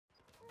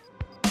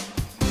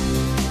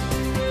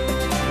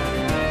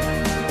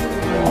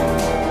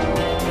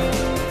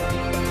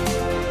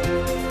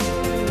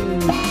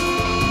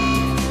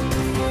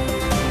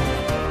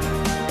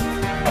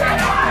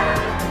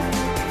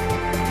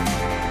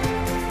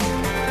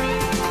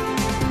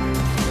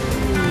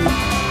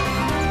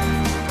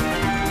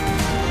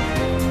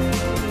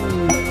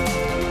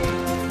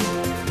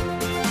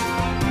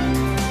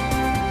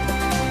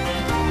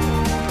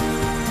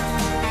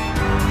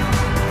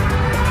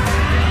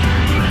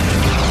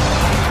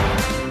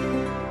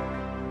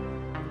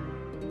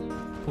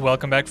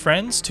Welcome back,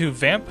 friends, to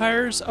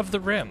Vampires of the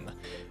Rim.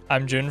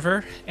 I'm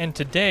Junifer, and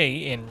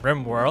today in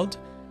RimWorld,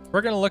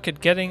 we're going to look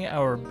at getting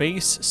our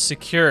base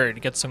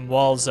secured, get some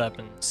walls up,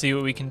 and see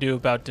what we can do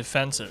about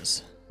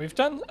defenses. We've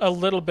done a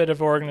little bit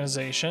of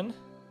organization,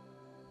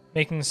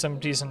 making some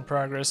decent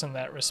progress in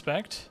that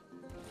respect,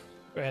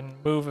 and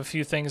move a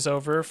few things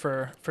over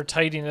for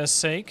tidiness'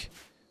 sake,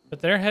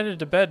 but they're headed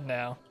to bed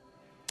now.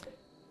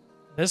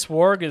 This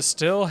warg is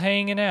still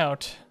hanging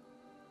out.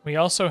 We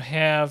also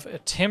have a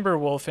timber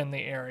wolf in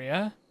the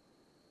area.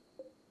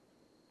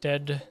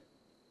 Dead.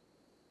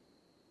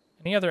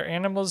 Any other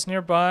animals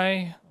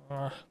nearby?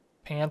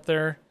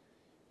 Panther.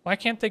 Why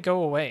can't they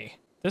go away?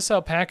 This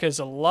alpaca is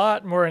a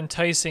lot more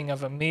enticing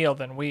of a meal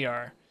than we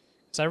are.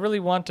 Because I really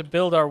want to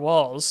build our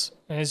walls.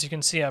 And as you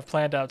can see, I've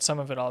planned out some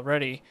of it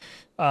already.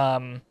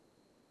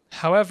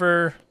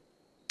 However,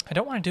 I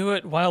don't want to do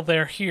it while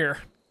they're here.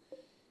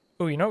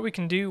 Oh, you know what we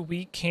can do?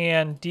 We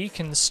can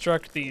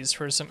deconstruct these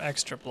for some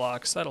extra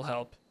blocks. That'll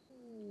help.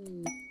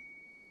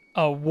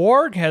 A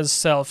warg has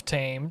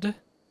self-tamed.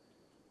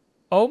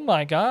 Oh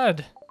my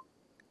god.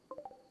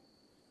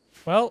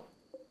 Well,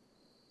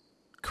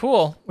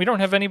 cool. We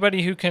don't have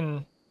anybody who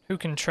can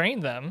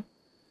train them.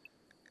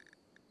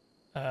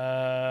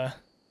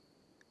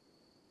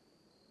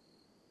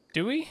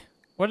 Do we?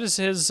 What is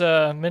his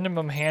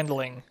minimum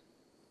handling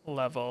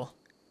level?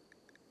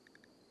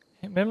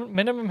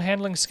 Minimum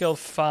handling skill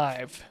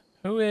 5.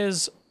 Who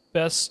is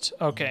best?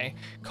 Okay,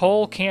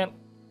 Cole can't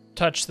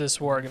touch this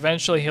warg.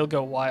 Eventually he'll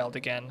go wild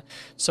again.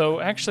 So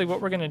actually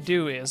what we're going to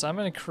do is I'm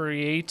going to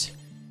create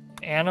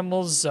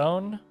animal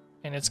zone,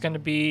 and it's going to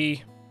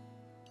be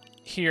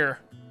here.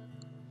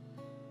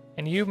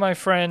 And you, my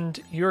friend,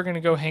 you're going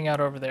to go hang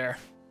out over there.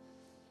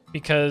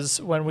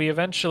 Because when we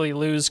eventually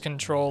lose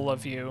control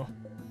of you,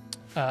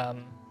 I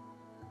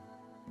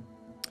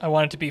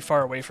want it to be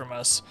far away from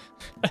us.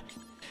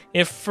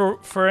 If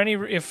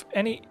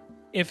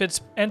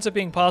it ends up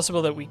being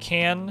possible that we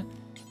can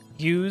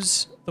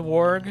use the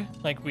warg,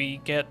 like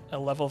we get a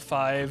level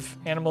 5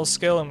 animal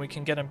skill and we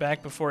can get him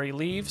back before he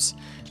leaves,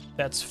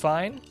 that's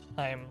fine.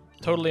 I'm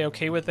totally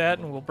okay with that,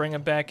 and we'll bring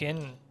him back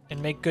in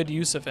and make good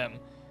use of him.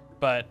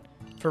 But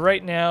for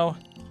right now,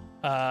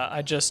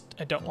 I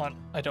don't want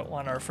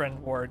our friend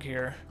warg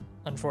here,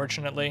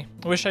 unfortunately.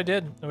 I wish I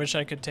did. I wish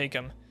I could take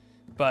him,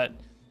 but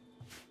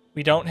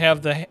we don't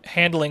have the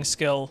handling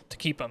skill to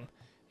keep him.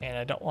 And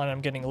I don't want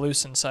him getting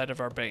loose inside of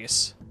our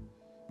base.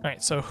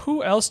 Alright, so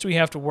who else do we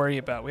have to worry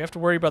about? We have to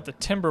worry about the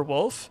timber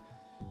wolf,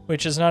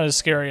 which is not as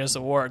scary as the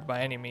warg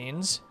by any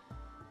means.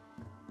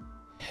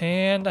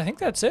 And I think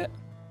that's it.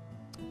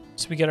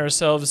 So we get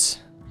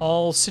ourselves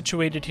all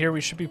situated here. We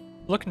should be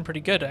looking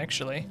pretty good,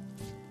 actually.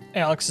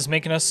 Alex is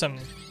making us some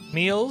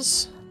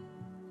meals.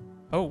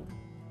 Oh.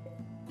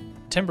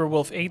 Timber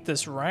wolf ate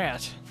this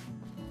rat.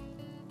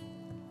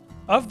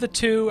 Of the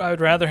two, I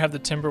would rather have the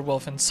timber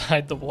wolf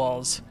inside the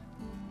walls.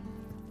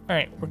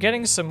 Alright, we're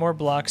getting some more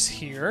blocks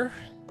here.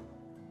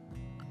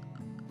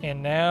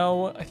 And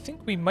now I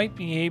think we might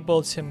be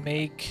able to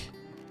make...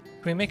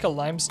 Can we make a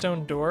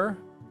limestone door?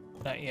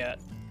 Not yet.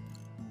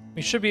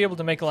 We should be able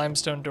to make a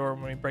limestone door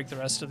when we break the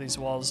rest of these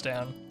walls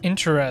down.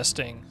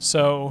 Interesting.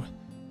 So,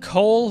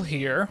 Cole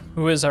here,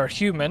 who is our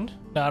human,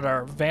 not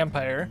our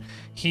vampire,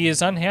 he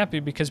is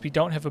unhappy because we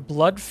don't have a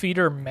blood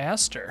feeder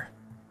master.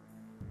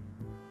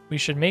 We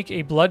should make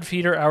a blood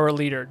feeder our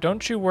leader.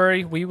 Don't you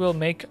worry, we will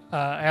make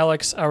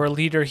Alex our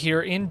leader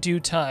here in due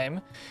time.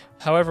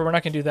 However, we're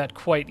not going to do that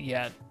quite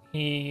yet.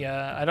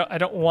 I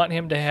don't want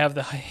him to have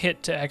the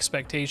hit to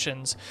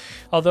expectations.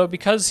 Although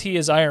because he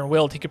is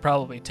iron-willed, he could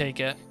probably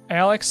take it.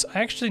 Alex, I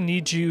actually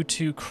need you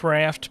to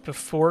craft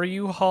before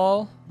you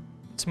haul.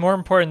 It's more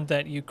important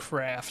that you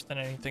craft than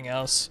anything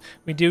else.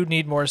 We do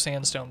need more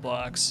sandstone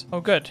blocks.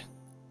 Oh, good.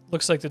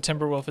 Looks like the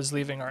Timberwolf is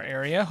leaving our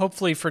area,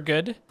 hopefully for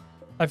good.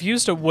 I've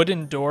used a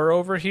wooden door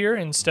over here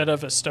instead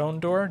of a stone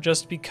door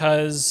just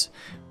because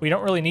we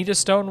don't really need a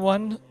stone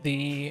one.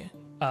 The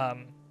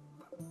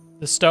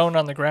stone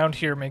on the ground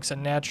here makes a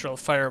natural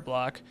fire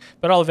block,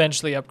 but I'll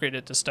eventually upgrade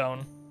it to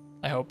stone,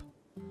 I hope.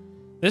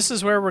 This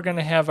is where we're going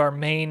to have our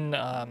main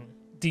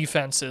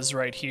defenses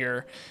right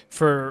here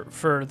for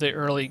the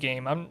early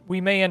game.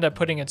 We may end up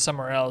putting it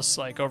somewhere else,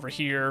 like over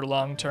here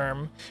long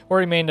term, or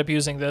we may end up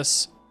using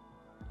this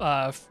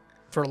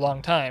for a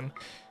long time.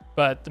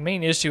 But the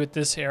main issue with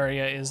this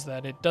area is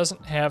that it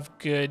doesn't have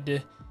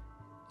good,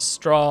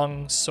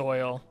 strong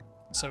soil.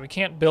 So we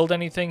can't build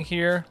anything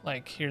here.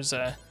 Like,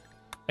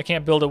 I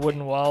can't build a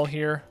wooden wall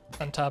here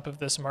on top of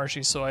this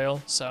marshy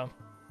soil, so.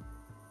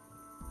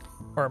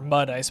 Or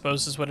mud, I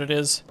suppose, is what it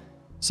is.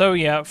 So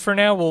yeah, for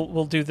now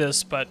we'll do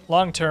this, but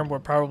long term we're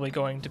probably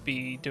going to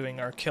be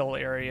doing our kill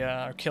area,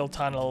 our kill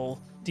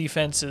tunnel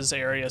defenses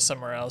area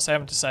somewhere else. I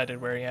haven't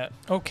decided where yet.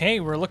 Okay,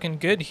 we're looking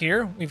good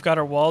here. We've got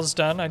our walls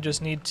done. I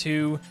just need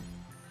to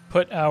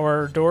put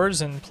our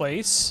doors in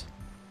place,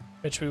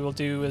 which we will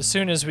do as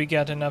soon as we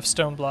get enough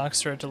stone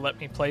blocks for it to let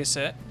me place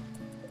it.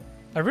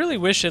 I really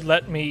wish it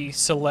let me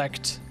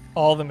select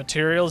all the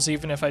materials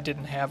even if I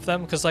didn't have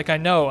them, because like I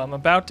know I'm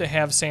about to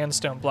have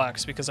sandstone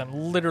blocks because I'm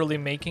literally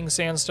making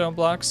sandstone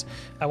blocks.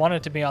 I want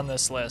it to be on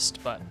this list,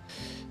 but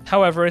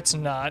however, it's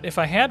not. If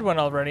I had one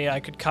already, I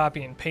could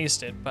copy and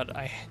paste it, but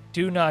I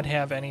do not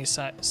have any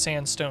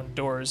sandstone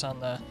doors on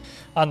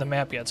the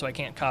map yet, so I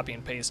can't copy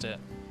and paste it.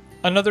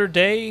 Another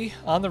day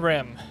on the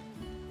rim.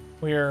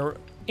 We're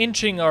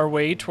inching our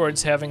way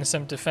towards having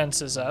some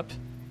defenses up.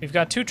 We've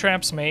got 2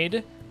 traps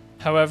made.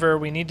 However,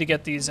 we need to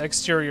get these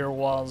exterior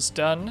walls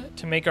done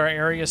to make our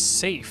area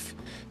safe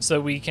so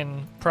we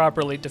can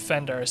properly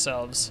defend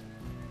ourselves.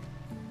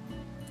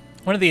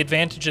 One of the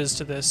advantages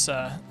to this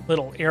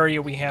little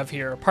area we have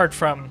here, apart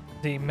from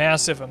the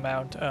massive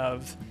amount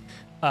of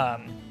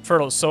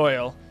fertile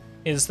soil,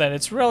 is that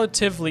it's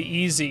relatively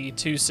easy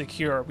to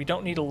secure. We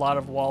don't need a lot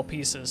of wall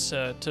pieces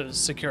to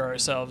secure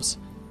ourselves.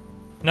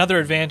 Another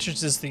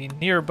advantage is the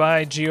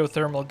nearby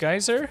geothermal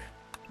geyser.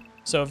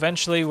 So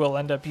eventually we'll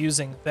end up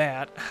using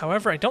that.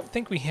 However, I don't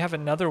think we have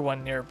another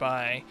one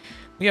nearby.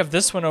 We have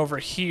this one over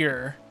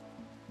here,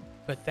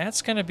 but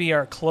that's going to be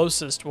our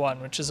closest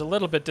one, which is a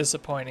little bit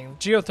disappointing.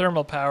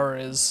 Geothermal power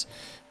is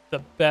the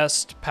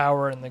best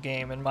power in the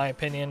game, in my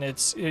opinion.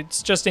 It's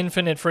just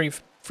infinite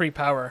free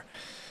power.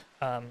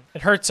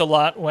 It hurts a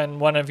lot when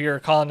one of your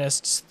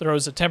colonists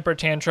throws a temper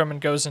tantrum and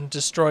goes and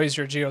destroys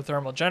your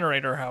geothermal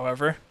generator,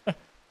 however.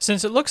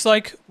 Since it looks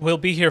like we'll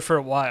be here for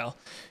a while,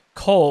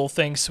 Cole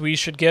thinks we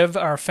should give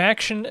our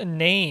faction a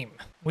name.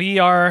 We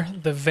are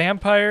the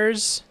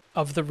Vampires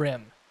of the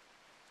Rim.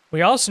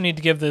 We also need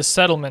to give this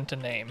settlement a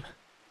name.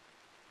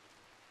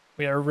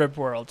 We are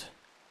RimWorld.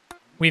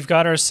 We've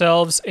got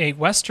ourselves a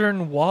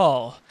western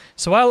wall.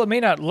 So while it may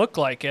not look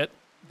like it,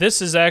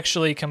 this is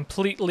actually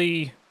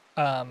completely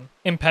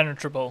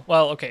impenetrable.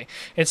 Well, okay,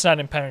 it's not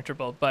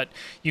impenetrable, but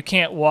you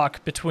can't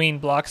walk between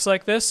blocks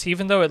like this.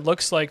 Even though it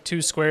looks like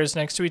 2 squares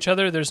next to each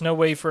other, there's no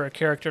way for a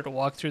character to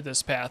walk through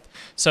this path.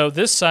 So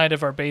this side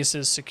of our base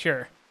is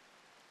secure.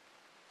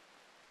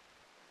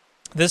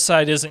 This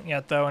side isn't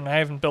yet, though, and I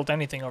haven't built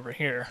anything over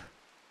here.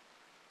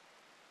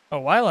 Oh,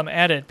 while I'm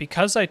at it,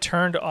 because I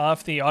turned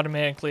off the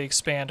automatically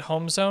expand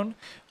home zone,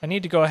 I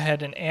need to go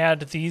ahead and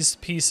add these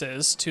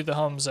pieces to the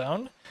home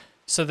zone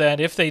so that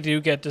if they do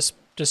get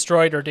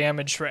destroyed or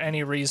damaged for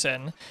any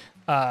reason,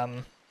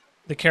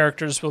 the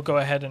characters will go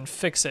ahead and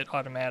fix it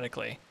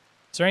automatically.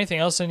 Is there anything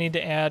else I need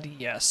to add?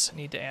 Yes, I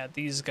need to add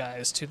these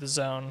guys to the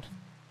zone.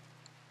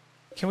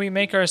 Can we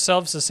make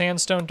ourselves a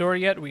sandstone door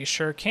yet? We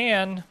sure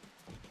can.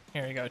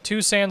 Here we go,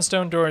 2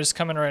 sandstone doors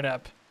coming right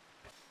up.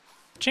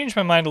 Changed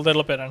my mind a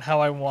little bit on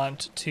how I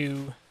want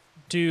to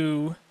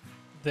do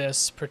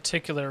this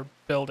particular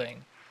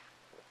building.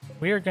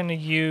 We are going to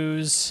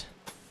use...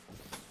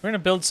 We're going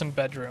to build some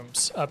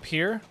bedrooms up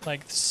here,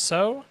 like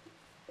so.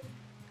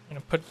 I'm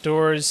going to put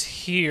doors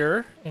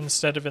here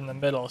instead of in the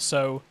middle,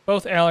 so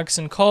both Alex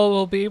and Cole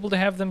will be able to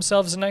have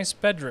themselves a nice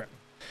bedroom.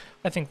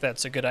 I think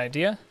that's a good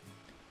idea.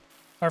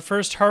 Our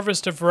first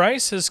harvest of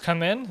rice has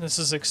come in. This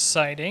is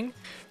exciting.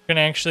 We're going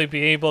to actually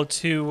be able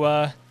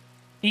to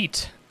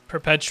eat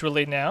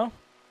perpetually now.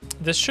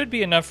 This should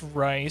be enough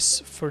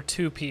rice for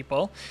 2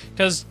 people,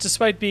 because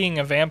despite being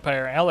a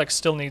vampire, Alex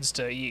still needs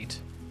to eat.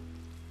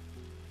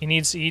 He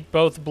needs to eat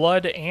both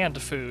blood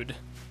and food.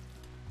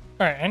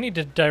 Alright, I need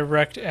to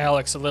direct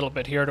Alex a little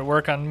bit here to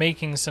work on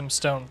making some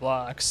stone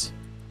blocks,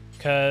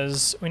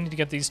 because we need to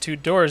get these 2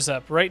 doors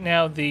up. Right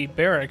now, the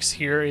barracks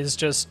here is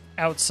just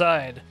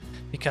outside,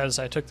 because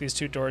I took these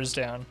 2 doors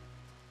down.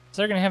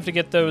 So they're going to have to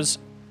get those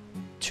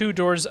 2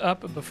 doors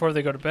up before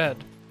they go to bed.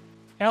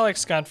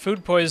 Alex got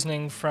food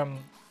poisoning from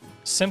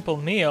simple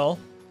meal,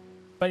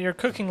 but your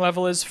cooking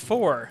level is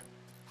 4.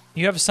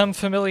 You have some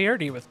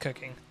familiarity with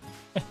cooking.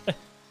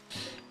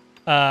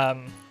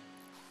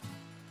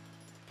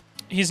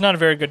 He's not a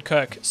very good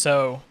cook,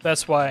 so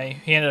that's why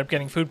he ended up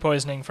getting food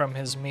poisoning from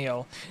his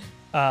meal.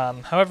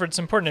 However, it's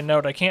important to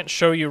note, I can't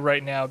show you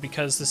right now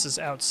because this is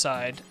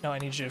outside. No, I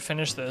need you to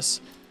finish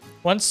this.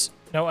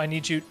 No, I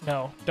need you...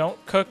 No,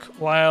 don't cook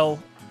while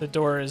the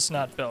door is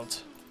not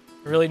built.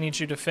 I really need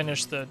you to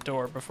finish the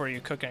door before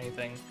you cook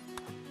anything.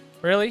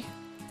 Really?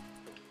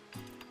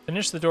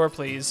 Finish the door,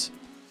 please.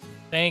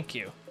 Thank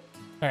you.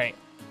 Alright,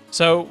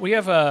 so we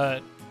have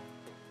a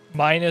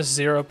minus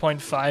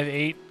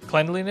 0.58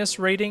 cleanliness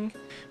rating,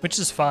 which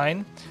is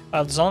fine.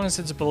 As long as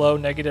it's below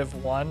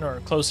 -1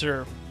 or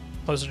closer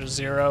to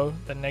 0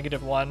 than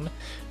 -1,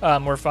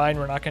 we're fine.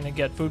 We're not going to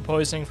get food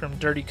poisoning from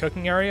dirty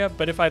cooking area.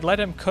 But if I'd let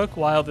him cook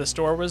while this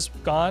door was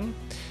gone,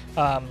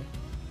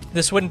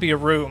 this wouldn't be a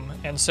room,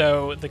 and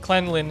so the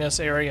cleanliness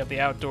area of the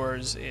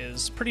outdoors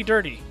is pretty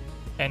dirty,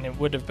 and it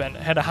would have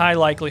had a high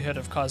likelihood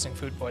of causing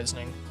food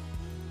poisoning.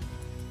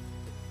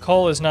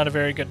 Cole is not a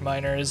very good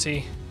miner, is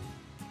he?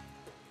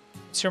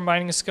 What's your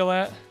mining skill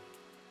at?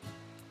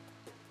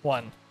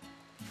 1.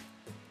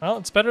 Well,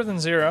 it's better than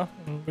 0,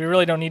 and we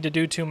really don't need to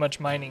do too much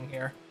mining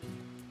here.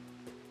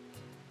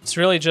 It's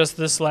really just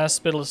this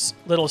last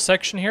little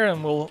section here,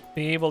 and we'll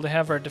be able to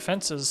have our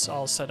defenses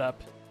all set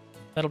up.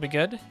 That'll be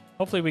good.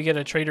 Hopefully we get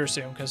a trader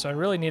soon, because I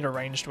really need a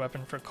ranged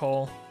weapon for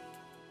Cole.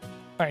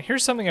 Alright,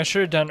 here's something I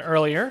should have done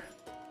earlier.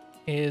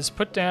 is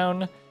put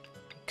down a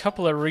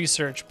couple of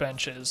research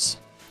benches.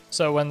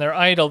 So when they're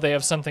idle, they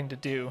have something to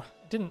do.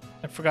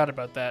 I forgot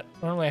about that.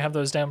 Normally I have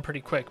those down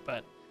pretty quick,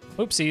 but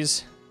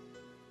whoopsies.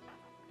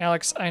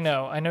 Alex, I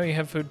know you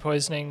have food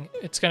poisoning.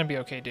 It's gonna be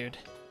okay, dude.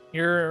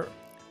 You're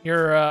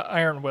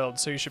iron-willed,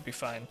 so you should be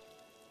fine.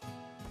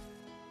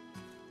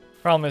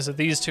 Problem is that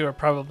these two are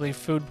probably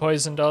food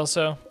poisoned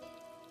also.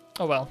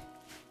 Oh well.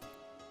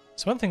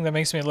 So one thing that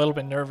makes me a little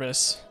bit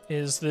nervous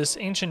is this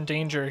ancient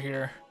danger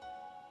here.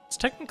 It's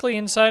technically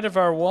inside of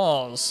our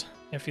walls,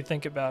 if you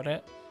think about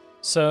it.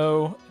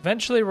 So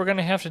eventually we're going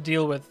to have to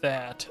deal with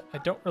that. I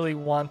don't really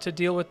want to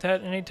deal with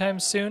that anytime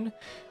soon.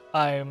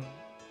 I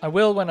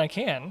will when I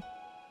can.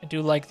 I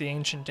do like the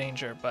ancient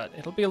danger, but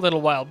it'll be a little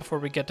while before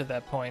we get to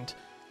that point.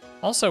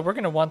 Also, we're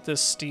going to want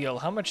this steel.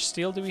 How much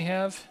steel do we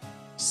have?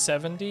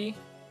 70?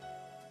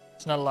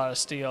 It's not a lot of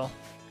steel.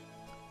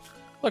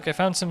 Look, I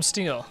found some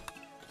steel.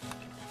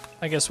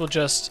 I guess we'll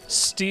just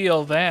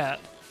steal that.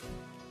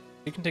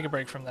 You can take a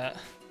break from that.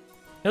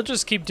 He'll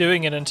just keep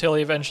doing it until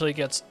he eventually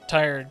gets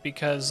tired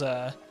because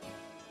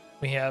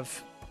we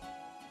have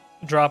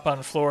drop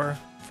on floor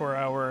for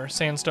our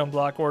sandstone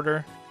block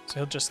order. So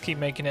he'll just keep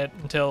making it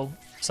until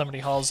somebody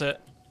hauls it.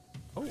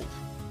 Oh.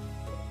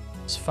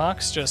 This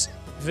fox just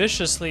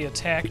viciously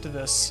attacked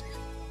this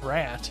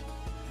rat.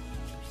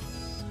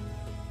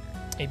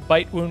 A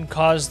bite wound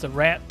caused the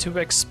rat to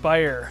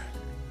expire.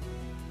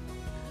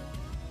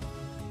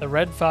 The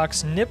red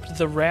fox nipped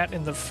the rat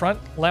in the front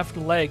left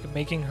leg,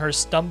 making her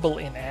stumble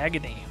in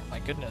agony. Oh my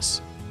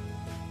goodness.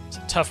 It's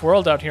a tough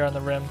world out here on the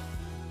Rim.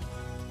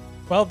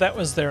 Well, that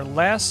was their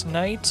last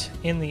night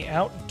in the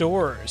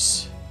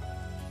outdoors.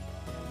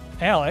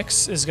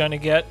 Alex is going to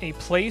get a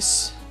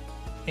place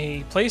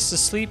to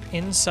sleep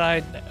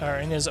inside, or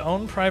in his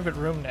own private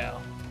room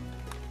now.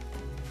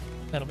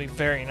 That'll be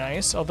very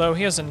nice, although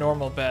he has a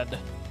normal bed.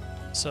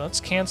 So let's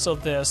cancel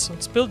this.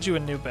 Let's build you a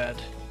new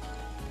bed.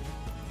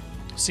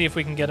 See if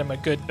we can get him a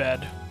good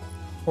bed,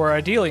 or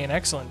ideally an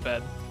excellent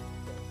bed.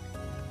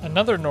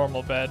 Another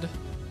normal bed.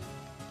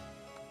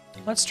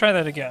 Let's try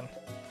that again.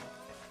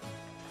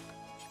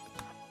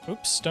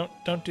 Oops,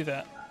 don't do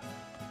that.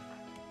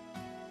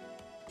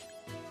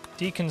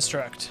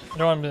 Deconstruct. I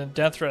don't want him in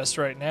death rest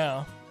right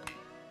now.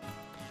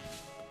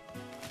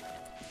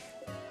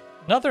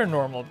 Another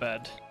normal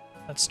bed.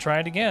 Let's try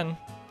it again.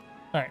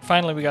 Alright,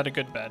 finally we got a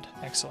good bed.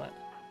 Excellent.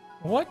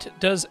 What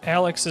does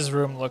Alex's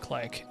room look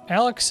like?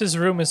 Alex's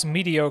room is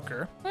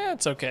mediocre.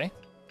 It's okay.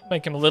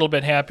 Make him a little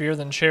bit happier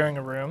than sharing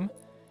a room.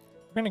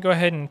 We're going to go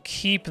ahead and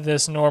keep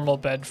this normal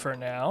bed for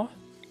now.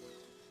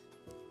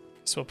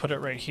 So we'll put it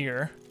right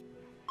here.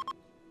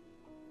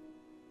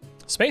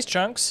 Space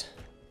chunks.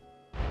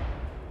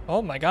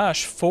 Oh my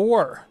gosh,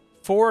 4.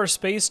 4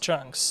 space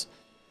chunks.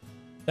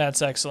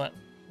 That's excellent.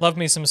 Love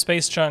me some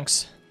space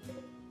chunks.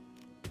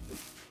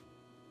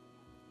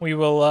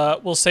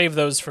 We'll save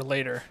those for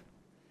later.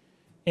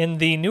 In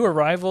the new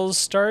arrivals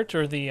start,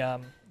 or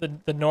the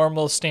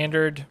normal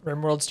standard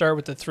RimWorld start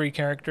with the 3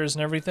 characters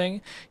and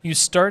everything, you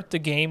start the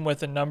game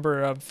with a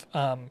number of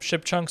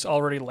ship chunks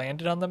already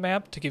landed on the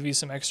map to give you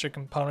some extra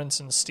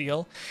components and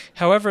steel.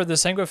 However, the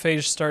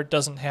Sanguophage start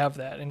doesn't have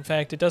that. In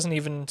fact, it doesn't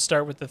even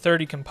start with the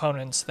 30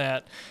 components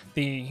that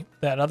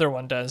that other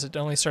one does. It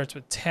only starts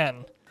with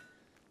 10.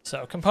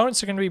 So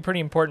components are going to be pretty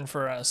important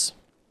for us.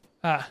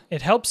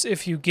 It helps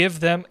if you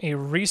give them a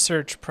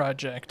research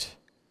project.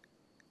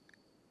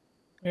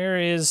 Where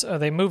is... Oh,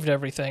 they moved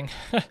everything.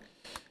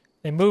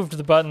 They moved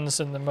the buttons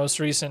in the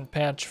most recent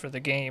patch for the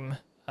game.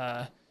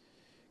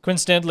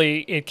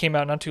 Coincidentally, it came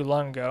out not too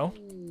long ago.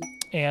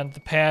 And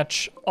the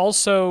patch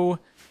also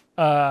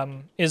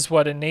is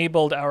what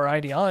enabled our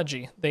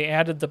ideology. They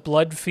added the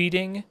blood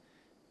feeding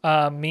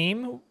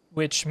meme,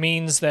 which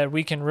means that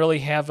we can really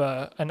have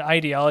an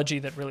ideology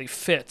that really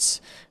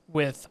fits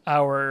with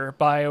our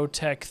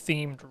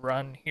biotech-themed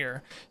run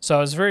here. So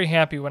I was very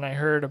happy when I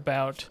heard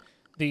about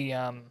the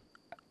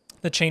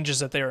changes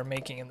that they were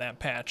making in that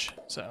patch.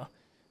 So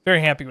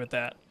very happy with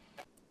that.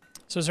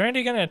 So is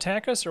Randy going to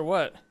attack us or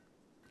what?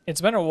 It's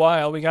been a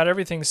while. We got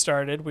everything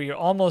started. We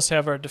almost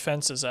have our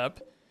defenses up.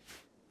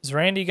 Is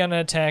Randy going to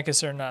attack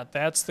us or not?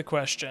 That's the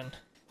question.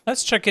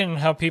 Let's check in on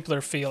how people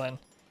are feeling.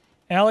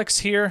 Alex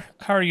here,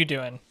 how are you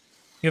doing?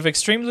 You have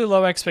extremely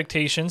low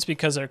expectations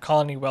because our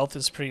colony wealth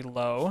is pretty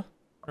low.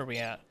 Where are we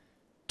at?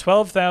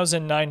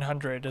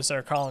 12,900 is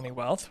our colony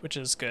wealth, which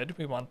is good.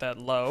 We want that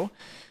low.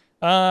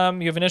 You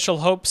have initial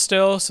hope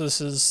still, so this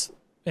is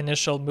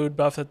initial mood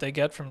buff that they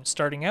get from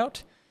starting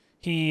out.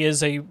 He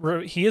is a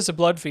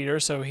blood feeder,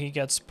 so he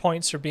gets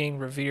points for being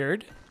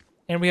revered.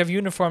 And we have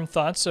uniform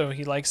thoughts, so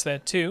he likes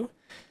that too.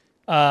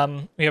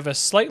 We have a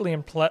slightly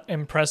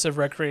impressive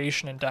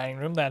recreation and dining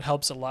room. That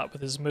helps a lot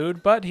with his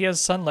mood, but he has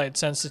sunlight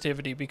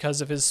sensitivity because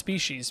of his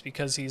species,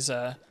 because he's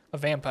a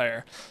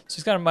vampire. So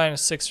he's got a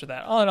 -6 for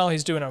that. All in all,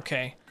 he's doing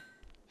okay.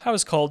 How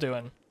is Cole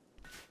doing?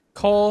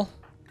 Cole,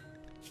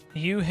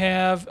 you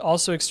have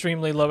also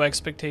extremely low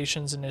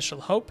expectations,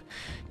 initial hope.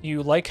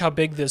 You like how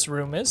big this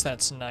room is.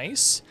 That's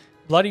nice.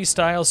 Bloody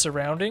style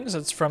surroundings.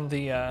 That's from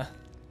the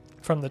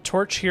from the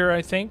torch here,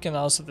 I think, and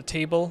also the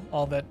table,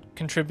 all that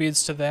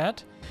contributes to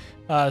that.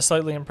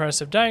 Slightly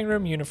impressive dining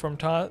room, uniform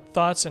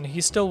thoughts, and he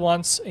still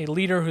wants a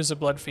leader who's a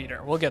blood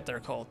feeder. We'll get there,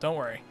 Cole. Don't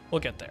worry.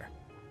 We'll get there.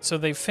 So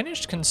they've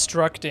finished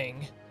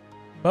constructing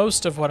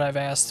most of what I've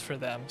asked for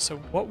them. So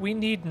what we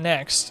need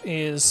next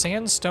is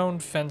sandstone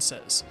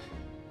fences.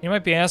 You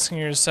might be asking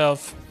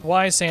yourself,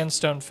 why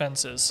sandstone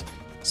fences?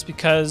 It's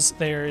because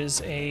there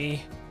is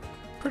a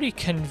pretty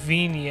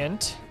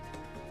convenient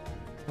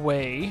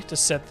way to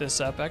set this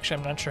up.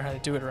 Actually, I'm not sure how to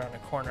do it around a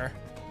corner.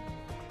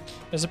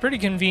 There's a pretty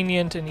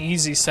convenient and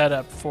easy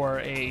setup for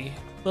a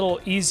little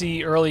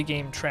easy early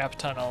game trap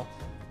tunnel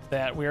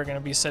that we are going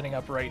to be setting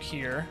up right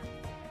here.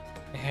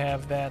 We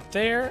have that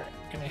there.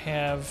 Going to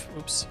have,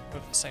 oops,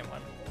 move the same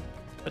one.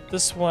 But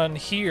this one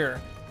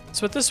here.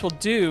 So what this will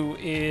do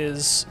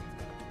is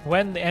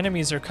when the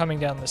enemies are coming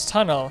down this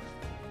tunnel,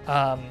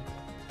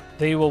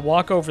 they will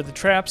walk over the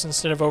traps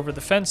instead of over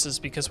the fences,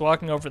 because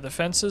walking over the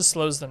fences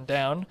slows them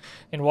down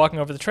and walking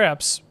over the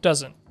traps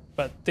doesn't.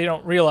 But they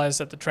don't realize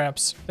that the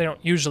traps, they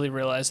don't usually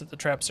realize that the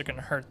traps are going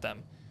to hurt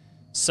them.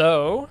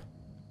 So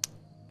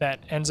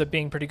that ends up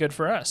being pretty good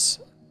for us.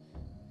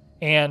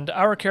 And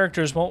our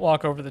characters won't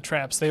walk over the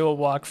traps. They will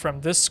walk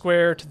from this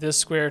square to this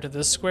square to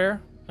this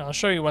square. And I'll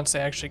show you once they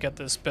actually get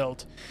this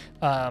built.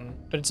 But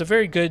it's a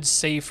very good,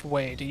 safe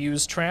way to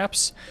use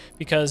traps,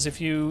 because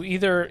if you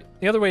the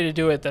other way to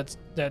do it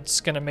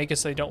that's going to make it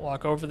so they don't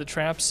walk over the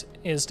traps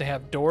is to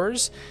have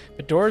doors.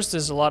 But doors,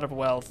 there's a lot of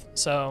wealth.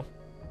 So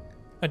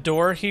a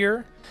door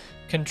here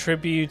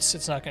contributes,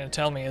 it's not going to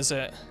tell me, is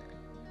it?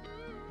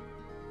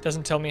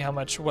 Doesn't tell me how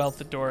much wealth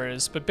the door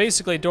is, but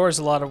basically a door is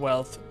a lot of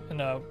wealth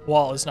and a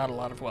wall is not a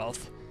lot of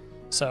wealth.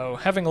 So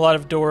having a lot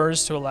of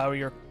doors to allow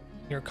your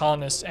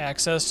colonists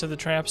access to the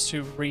traps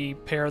to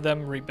repair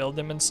them, rebuild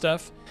them and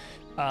stuff,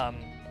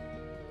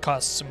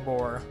 costs some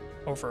more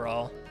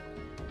overall.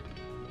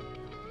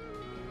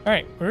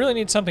 Alright, we really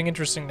need something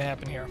interesting to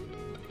happen here.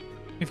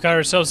 We've got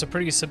ourselves a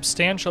pretty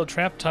substantial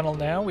trap tunnel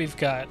now. We've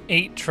got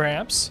 8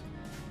 traps.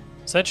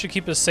 So that should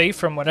keep us safe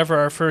from whatever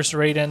our first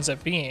raid ends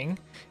up being,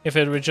 if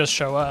it would just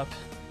show up.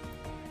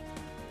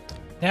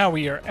 Now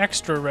we are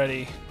extra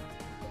ready.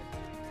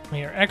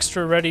 We are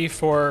extra ready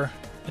for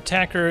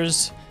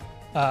attackers,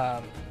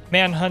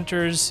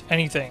 manhunters,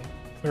 anything.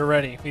 We're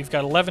ready. We've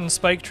got 11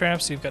 spike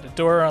traps. We've got a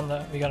door on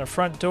the, we got a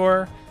front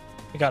door.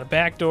 We got a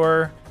back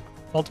door,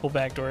 multiple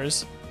back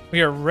doors.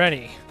 We are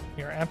ready.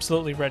 We are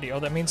absolutely ready.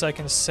 Oh, that means I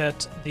can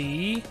set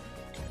the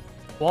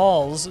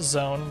walls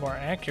zone more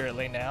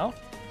accurately now.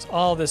 So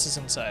all this is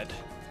inside.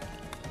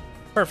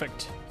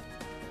 Perfect.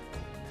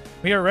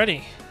 We are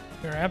ready.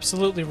 We are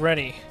absolutely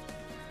ready.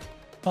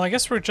 Well, I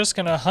guess we're just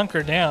gonna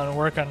hunker down and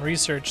work on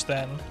research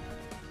then.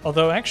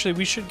 Although, actually,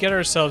 we should get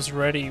ourselves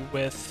ready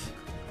with...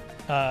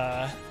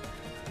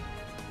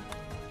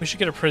 we should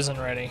get a prison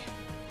ready.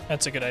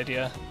 That's a good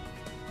idea.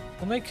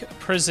 We'll make a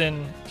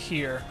prison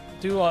here.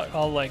 Do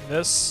all like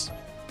this.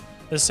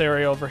 This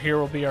area over here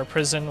will be our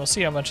prison. We'll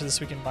see how much of this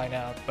we can mine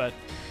out, but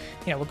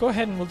yeah, we'll go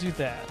ahead and we'll do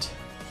that.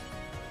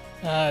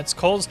 It's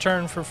Cole's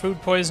turn for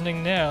food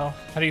poisoning now.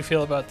 How do you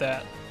feel about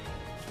that?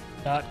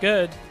 Not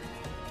good.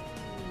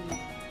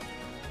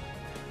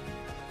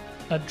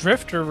 A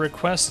drifter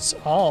requests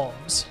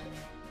alms.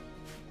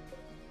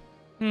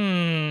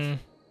 Are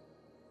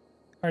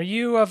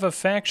you of a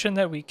faction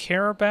that we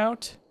care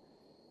about?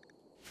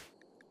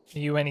 Are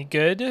you any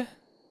good?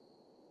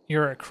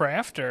 You're a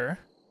crafter.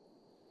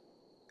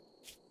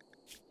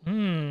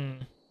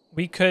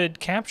 We could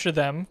capture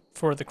them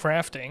for the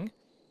crafting.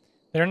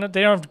 They don't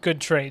have good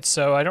traits,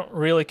 so I don't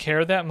really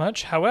care that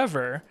much.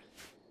 However,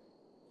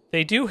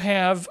 they do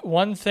have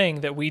one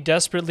thing that we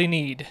desperately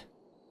need.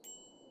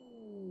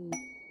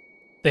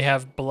 They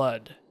have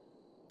blood.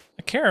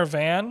 A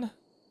caravan?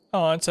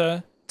 Oh, it's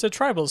a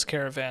tribal's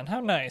caravan. How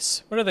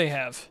nice. What do they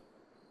have?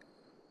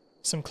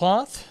 Some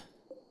cloth?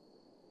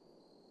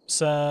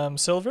 Some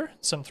silver?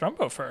 Some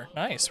thrumbo fur.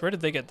 Nice. Where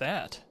did they get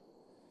that?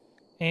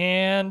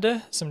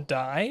 And some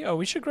dye. Oh,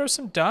 we should grow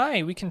some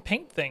dye. We can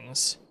paint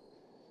things.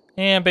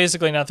 And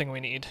basically nothing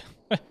we need.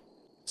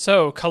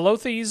 So,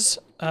 Kalothes,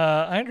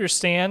 I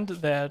understand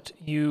that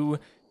you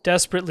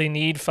desperately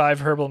need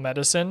 5 herbal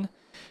medicine.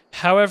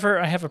 However,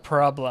 I have a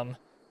problem.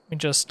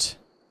 Let's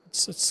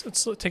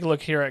take a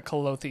look here at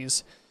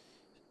Kalothes.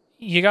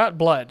 You got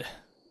blood,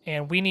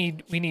 and we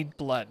need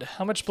blood.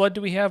 How much blood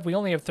do we have? We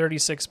only have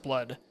 36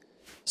 blood.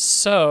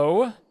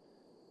 So,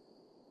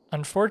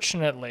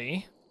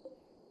 unfortunately,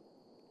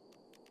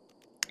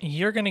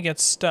 you're gonna get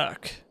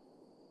stuck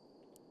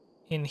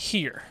in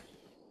here.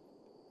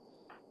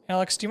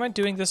 Alex, do you mind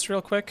doing this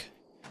real quick?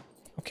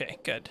 Okay,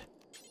 good.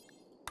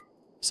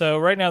 So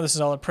right now this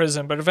is all a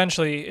prison, but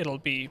eventually it'll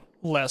be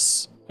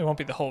less. It won't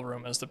be the whole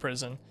room as the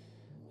prison.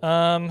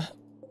 Alex,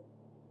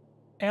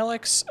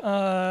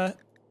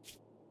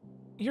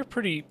 you're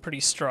pretty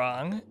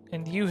strong,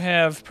 and you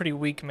have pretty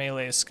weak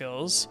melee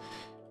skills.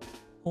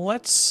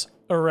 Let's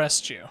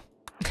arrest you.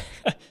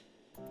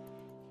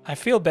 I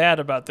feel bad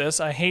about this.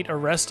 I hate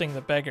arresting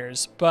the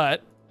beggars,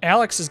 but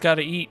Alex has got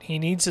to eat. He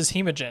needs his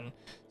hemogen.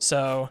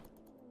 So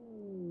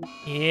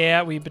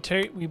Yeah, we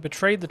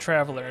betrayed the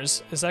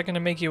travelers. Is that going to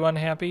make you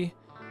unhappy?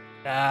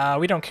 Nah,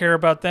 we don't care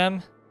about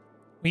them.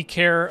 We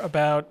care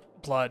about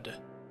blood.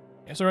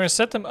 So we're going to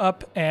set them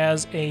up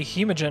as a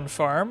hemogen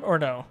farm, or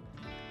no?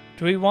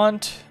 Do we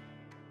want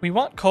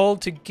Cole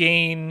to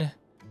gain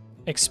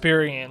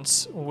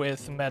experience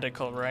with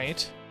medical,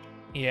 right?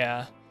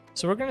 Yeah.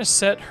 So we're going to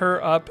set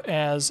her up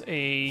as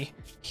a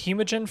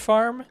hemogen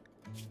farm.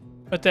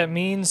 What that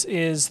means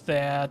is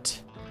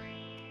that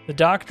the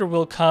doctor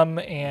will come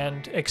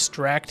and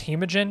extract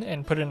hemogen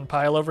and put it in a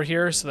pile over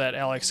here so that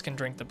Alex can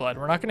drink the blood.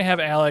 We're not going to have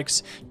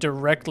Alex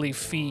directly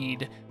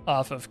feed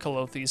off of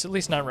Colothes, at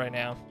least not right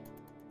now.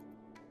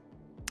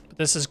 But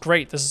this is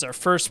great. This is our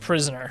first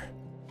prisoner.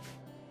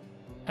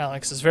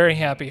 Alex is very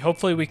happy.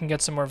 Hopefully we can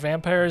get some more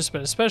vampires,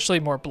 but especially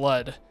more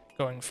blood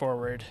going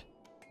forward.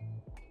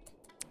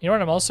 You know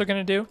what I'm also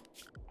going to do?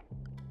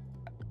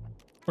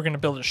 We're going to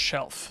build a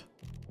shelf.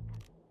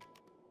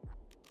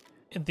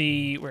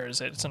 Where is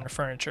it? It's under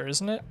furniture,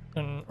 isn't it?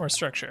 Or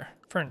structure.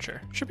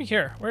 Furniture. Should be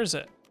here. Where is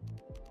it?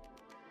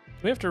 Do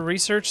we have to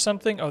research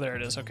something? Oh, there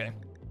it is. Okay.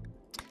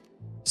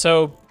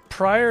 So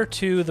prior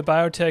to the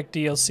Biotech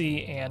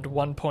DLC and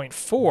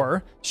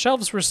 1.4,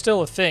 shelves were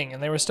still a thing,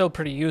 and they were still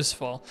pretty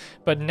useful.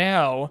 But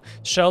now,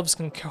 shelves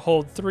can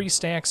hold 3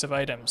 stacks of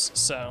items,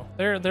 so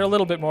they're a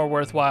little bit more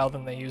worthwhile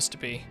than they used to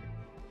be.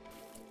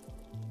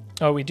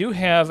 Oh, we do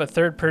have a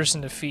third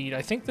person to feed.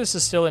 I think this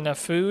is still enough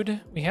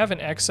food. We have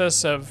an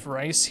excess of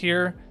rice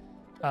here,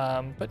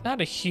 but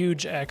not a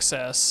huge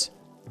excess.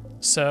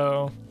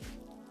 So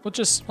we'll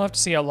have to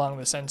see how long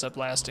this ends up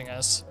lasting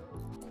us.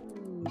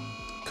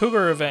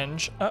 Cougar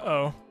Revenge.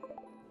 Uh-oh.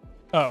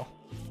 Oh,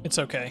 it's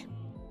okay.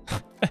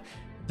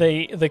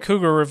 The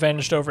cougar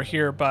revenged over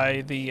here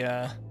by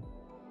the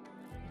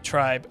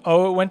tribe.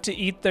 Oh, it went to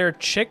eat their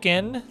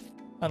chicken.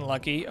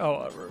 Unlucky.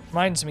 Oh, it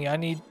reminds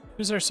me,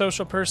 who's our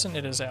social person?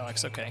 It is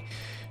Alex, okay.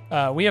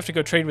 We have to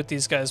go trade with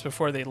these guys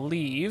before they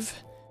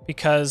leave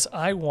because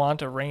I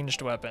want a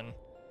ranged weapon.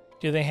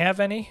 Do they have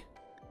any?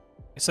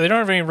 So they don't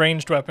have any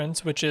ranged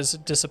weapons, which is a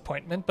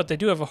disappointment, but they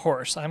do have a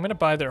horse. I'm going to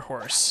buy their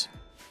horse.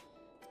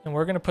 And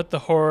we're going to put the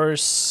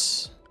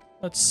horse...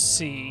 Let's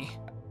see.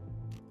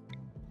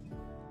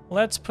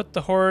 Let's put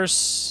the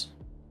horse...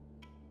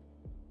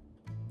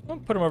 I'll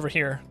put him over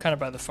here, kind of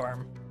by the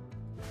farm.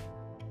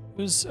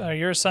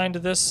 You're assigned to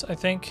this, I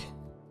think.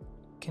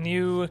 Can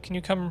you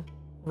come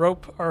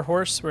rope our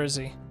horse? Where is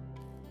he?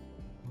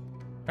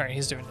 All right,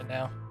 he's doing it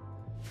now.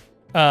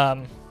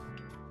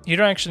 You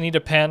don't actually need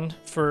a pen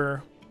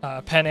for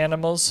pen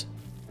animals.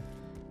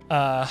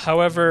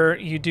 However,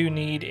 you do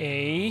need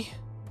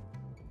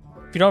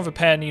if you don't have a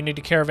pen, you need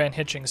a caravan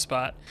hitching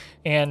spot.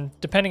 And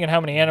depending on how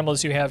many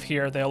animals you have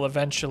here, they'll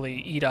eventually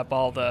eat up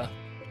all the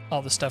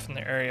stuff in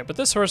the area. But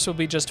this horse will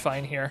be just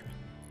fine here.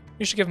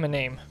 You should give him a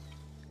name.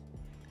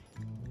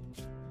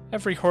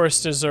 Every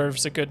horse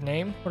deserves a good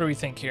name. What do we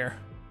think here?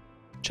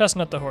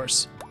 Chestnut the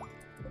horse.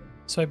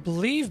 So I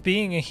believe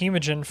being a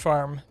hemogen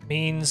farm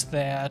means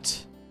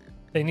that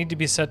they need to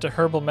be set to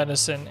herbal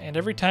medicine, and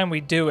every time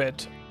we do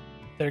it,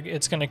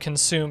 it's going to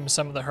consume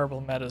some of the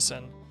herbal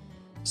medicine.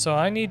 So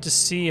I need to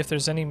see if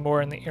there's any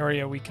more in the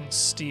area we can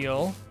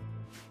steal.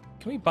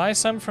 Can we buy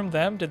some from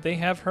them? Did they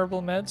have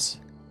herbal meds?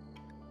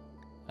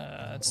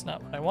 That's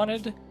not what I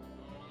wanted.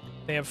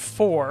 They have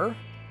 4.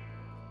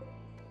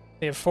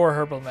 They have 4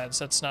 herbal meds.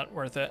 That's not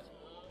worth it.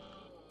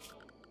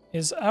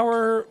 Is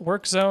our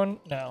work zone?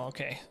 No,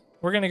 okay.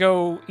 We're going to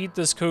go eat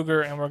this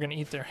cougar, and we're going to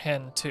eat their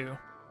hen, too.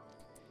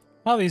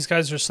 While these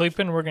guys are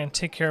sleeping, we're going to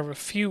take care of a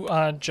few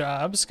odd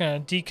jobs.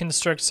 Going to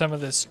deconstruct some of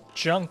this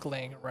junk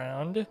laying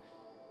around.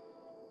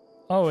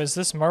 Oh, is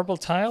this marble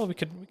tile? We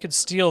could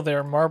steal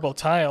their marble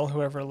tile,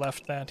 whoever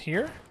left that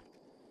here.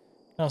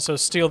 Also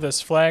steal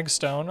this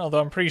flagstone, although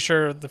I'm pretty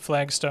sure the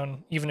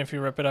flagstone, even if you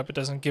rip it up, it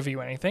doesn't give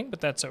you anything, but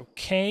that's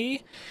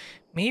okay.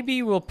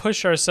 Maybe we'll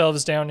push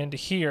ourselves down into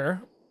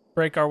here,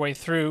 break our way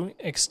through,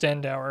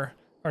 extend our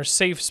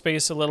safe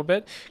space a little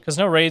bit, because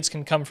no raids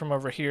can come from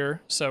over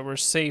here, so we're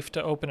safe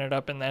to open it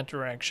up in that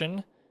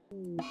direction.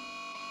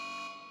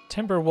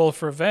 Timber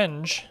Wolf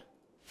Revenge.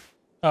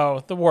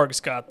 Oh, the warg's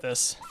got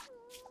this.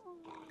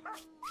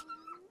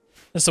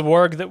 This is a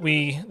warg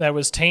that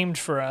was tamed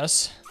for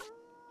us.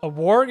 A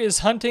warg is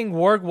hunting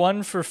warg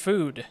 1 for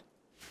food.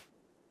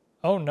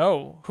 Oh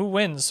no, who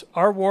wins?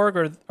 Our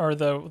warg or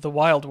the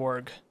wild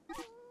warg?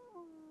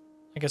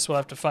 I guess we'll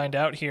have to find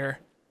out here.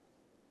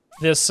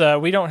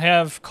 We don't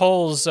have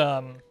Cole's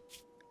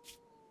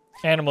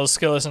animal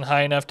skill isn't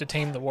high enough to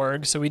tame the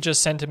warg, so we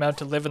just sent him out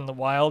to live in the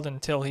wild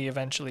until he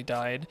eventually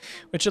died,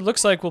 which it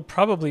looks like will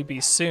probably be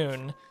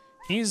soon.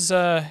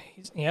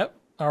 Yep,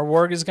 our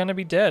warg is gonna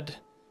be dead.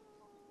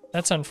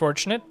 That's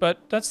unfortunate,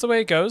 but that's the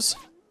way it goes.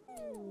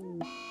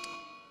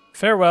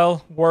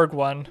 Farewell, warg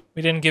 1.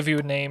 We didn't give you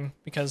a name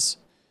because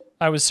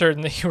I was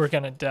certain that you were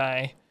gonna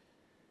die.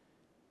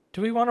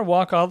 Do we want to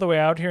walk all the way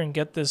out here and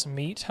get this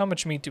meat? How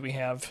much meat do we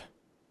have?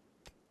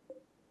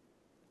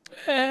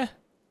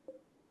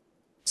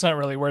 It's not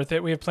really worth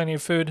it. We have plenty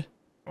of food.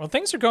 Well,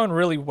 things are going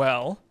really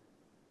well.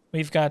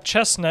 We've got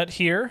Chestnut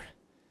here.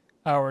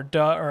 our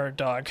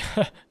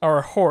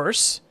our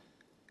horse.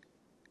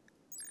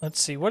 Let's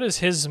see, what is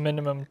his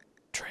minimum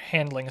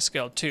handling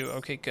skill? 2.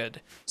 Okay,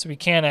 good. So we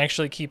can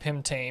actually keep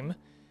him tame.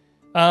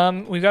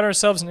 We've got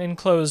ourselves an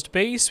enclosed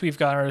base. We've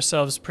got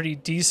ourselves pretty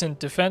decent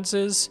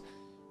defenses.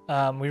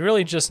 We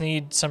really just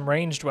need some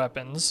ranged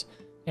weapons,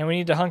 and we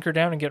need to hunker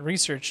down and get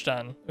research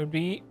done. It would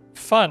be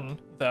fun,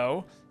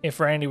 though, if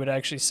Randy would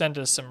actually send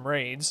us some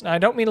raids. Now, I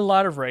don't mean a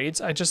lot of raids.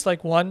 I just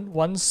like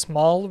one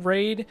small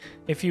raid,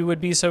 if you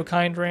would be so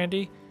kind,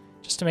 Randy,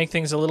 just to make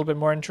things a little bit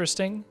more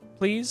interesting,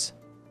 please.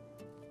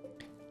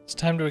 It's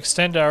time to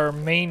extend our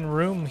main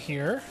room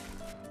here.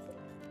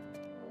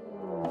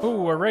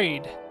 Ooh, a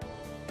raid.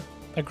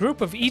 A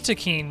group of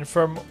Itakeen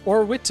from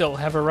Orwittel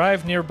have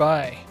arrived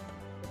nearby.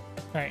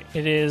 Alright,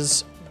 it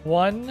is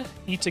 1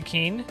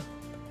 Itakeen.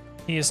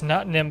 He is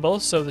not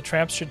nimble, so the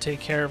traps should take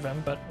care of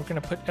him, but we're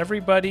going to put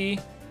everybody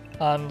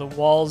on the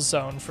wall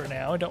zone for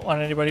now. I don't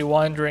want anybody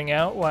wandering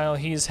out while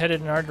he's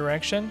headed in our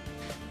direction.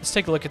 Let's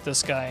take a look at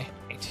this guy.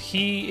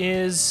 He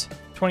is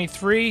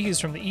 23. He's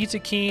from the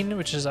Itakeen,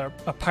 which is a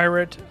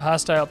pirate,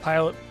 hostile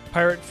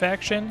pirate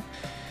faction.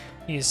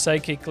 He's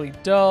psychically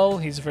dull.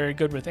 He's very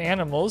good with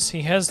animals.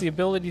 He has the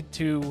ability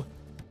to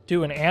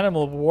do an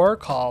animal war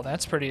call.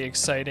 That's pretty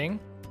exciting.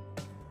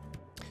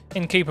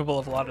 Incapable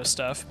of a lot of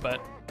stuff,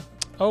 but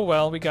oh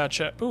well, we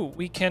gotcha. Ooh,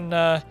 we can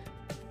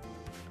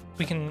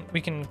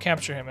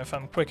capture him if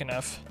I'm quick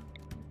enough.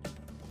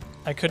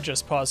 I could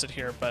just pause it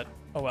here, but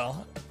oh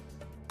well.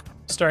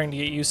 Starting to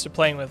get used to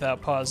playing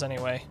without pause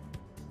anyway.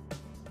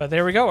 But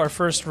there we go, our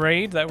first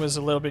raid. That was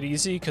a little bit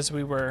easy because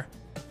we were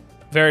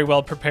very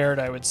well prepared,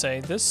 I would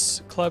say.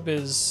 This club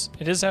is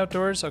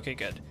outdoors? Okay,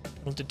 good.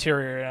 It'll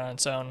deteriorate on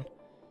its own.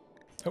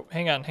 Oh,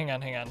 hang on.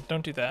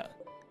 Don't do that.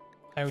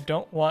 I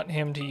don't want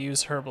him to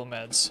use herbal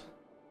meds.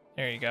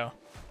 There you go.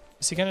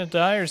 Is he gonna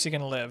die or is he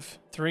gonna live?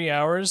 3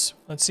 hours?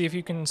 Let's see if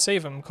you can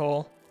save him,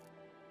 Cole.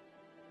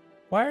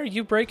 Why are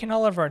you breaking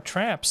all of our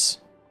traps?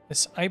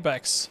 This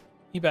Ibex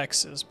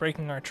is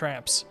breaking our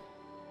traps.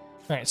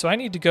 Alright, so I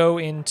need to go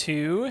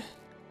into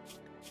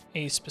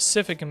a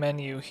specific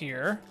menu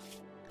here,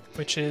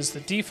 which is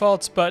the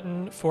defaults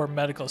button for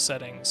medical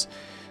settings.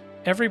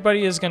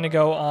 Everybody is going to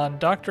go on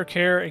doctor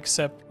care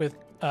except with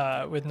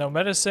no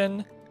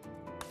medicine,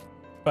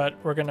 but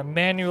we're going to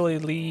manually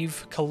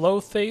leave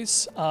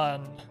Calothase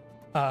on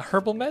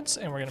herbal meds,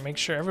 and we're going to make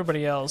sure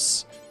everybody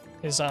else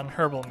is on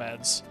herbal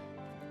meds.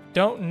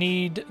 Don't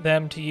need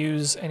them to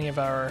use any of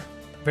our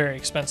very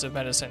expensive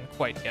medicine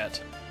quite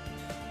yet.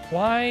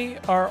 Why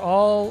are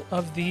all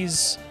of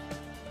these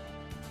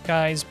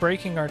guys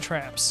breaking our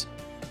traps?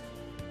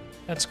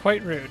 That's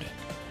quite rude.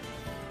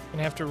 We're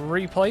gonna have to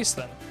replace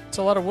them. It's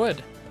a lot of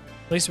wood.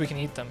 At least we can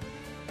eat them.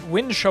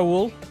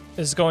 Windshoul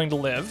is going to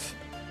live,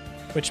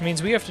 which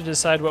means we have to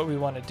decide what we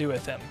want to do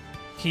with him.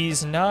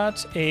 He's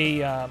not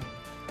a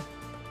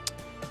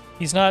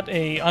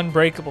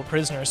unbreakable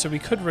prisoner, so we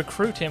could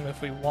recruit him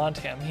if we want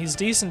him. He's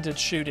decent at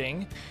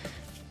shooting.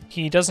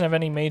 He doesn't have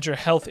any major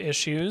health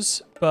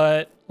issues,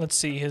 but let's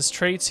see, his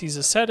traits, he's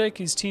ascetic,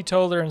 he's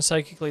teetotaler, and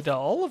psychically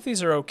dull. All of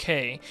these are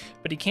okay,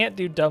 but he can't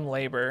do dumb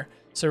labor,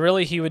 so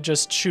really he would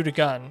just shoot a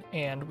gun,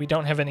 and we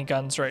don't have any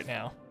guns right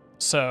now,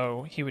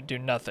 so he would do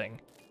nothing.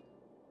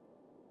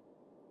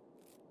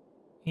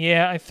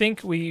 Yeah, I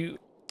think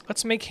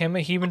let's make him a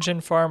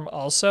Hemogen farm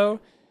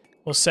also.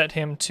 We'll set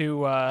him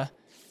to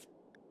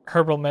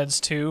herbal meds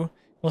too.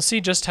 We'll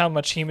see just how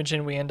much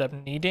Hemogen we end up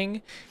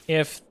needing.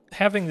 If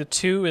having the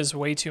 2 is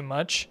way too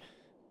much,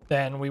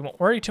 then we won't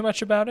worry too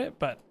much about it,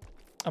 but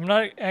I'm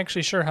not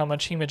actually sure how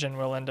much Hemogen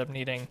we'll end up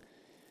needing.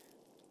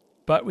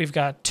 But we've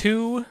got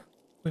two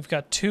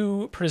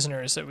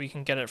prisoners that we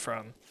can get it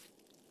from.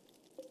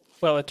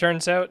 Well, it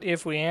turns out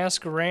if we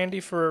ask Randy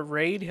for a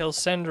raid, he'll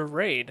send a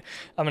raid.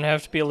 I'm going to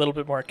have to be a little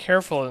bit more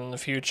careful in the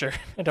future.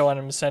 I don't want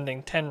him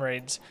sending 10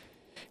 raids,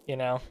 you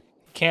know.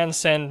 Can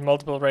send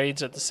multiple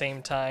raids at the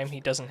same time. He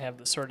doesn't have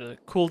the sort of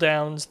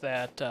cooldowns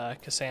that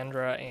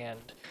Cassandra and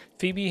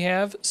Phoebe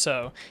have,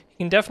 so he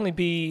can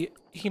definitely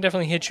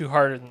hit you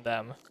harder than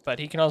them, but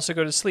he can also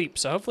go to sleep,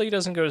 so hopefully he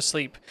doesn't go to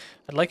sleep.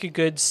 I'd like a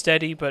good,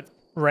 steady, but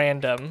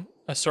random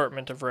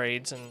assortment of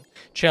raids and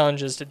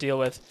challenges to deal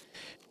with.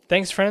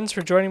 Thanks, friends,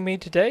 for joining me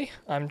today.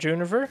 I'm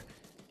Juniver.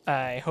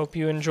 I hope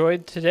you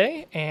enjoyed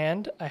today,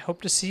 and I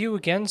hope to see you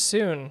again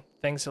soon.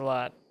 Thanks a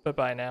lot.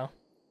 Bye-bye now.